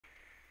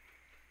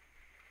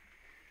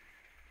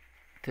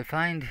To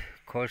find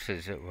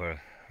courses that were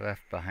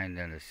left behind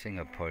on the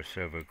Singapore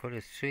server, go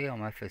to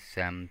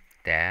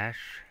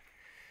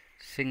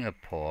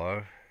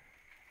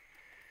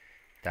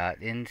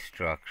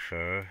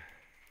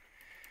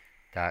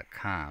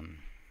singapore-singapore.instructure.com.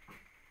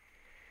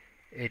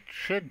 It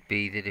should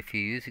be that if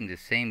you're using the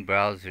same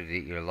browser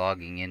that you're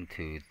logging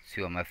into,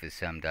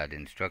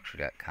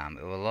 comfsm.instructure.com,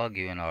 it will log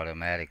you in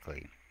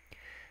automatically.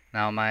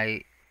 Now,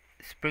 my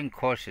spring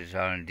courses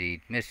are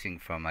indeed missing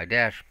from my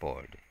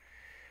dashboard.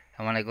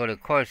 And when I go to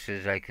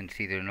courses, I can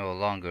see they're no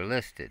longer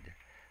listed.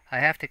 I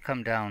have to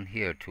come down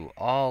here to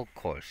all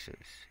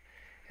courses.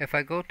 If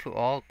I go to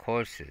all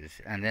courses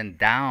and then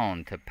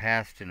down to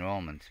past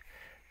enrollments,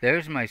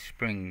 there's my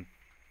spring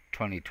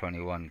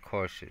 2021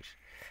 courses.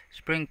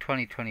 Spring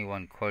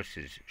 2021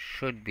 courses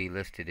should be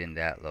listed in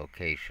that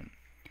location,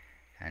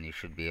 and you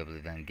should be able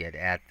to then get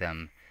at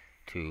them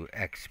to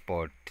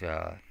export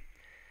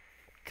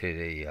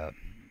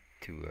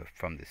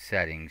from the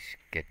settings.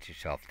 Get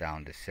yourself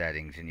down to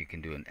settings, and you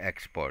can do an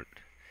export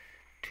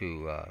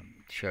to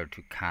share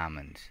to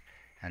commons,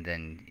 and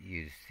then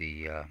use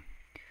the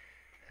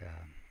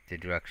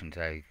directions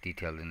I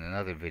detailed in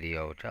another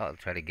video, which I'll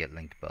try to get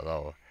linked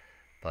below,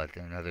 but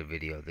another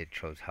video that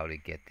shows how to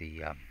get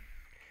the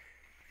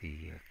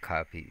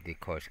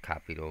course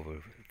copied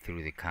over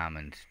through the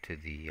commons to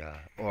the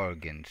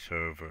Oregon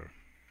server.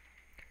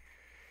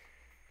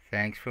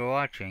 Thanks for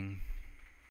watching.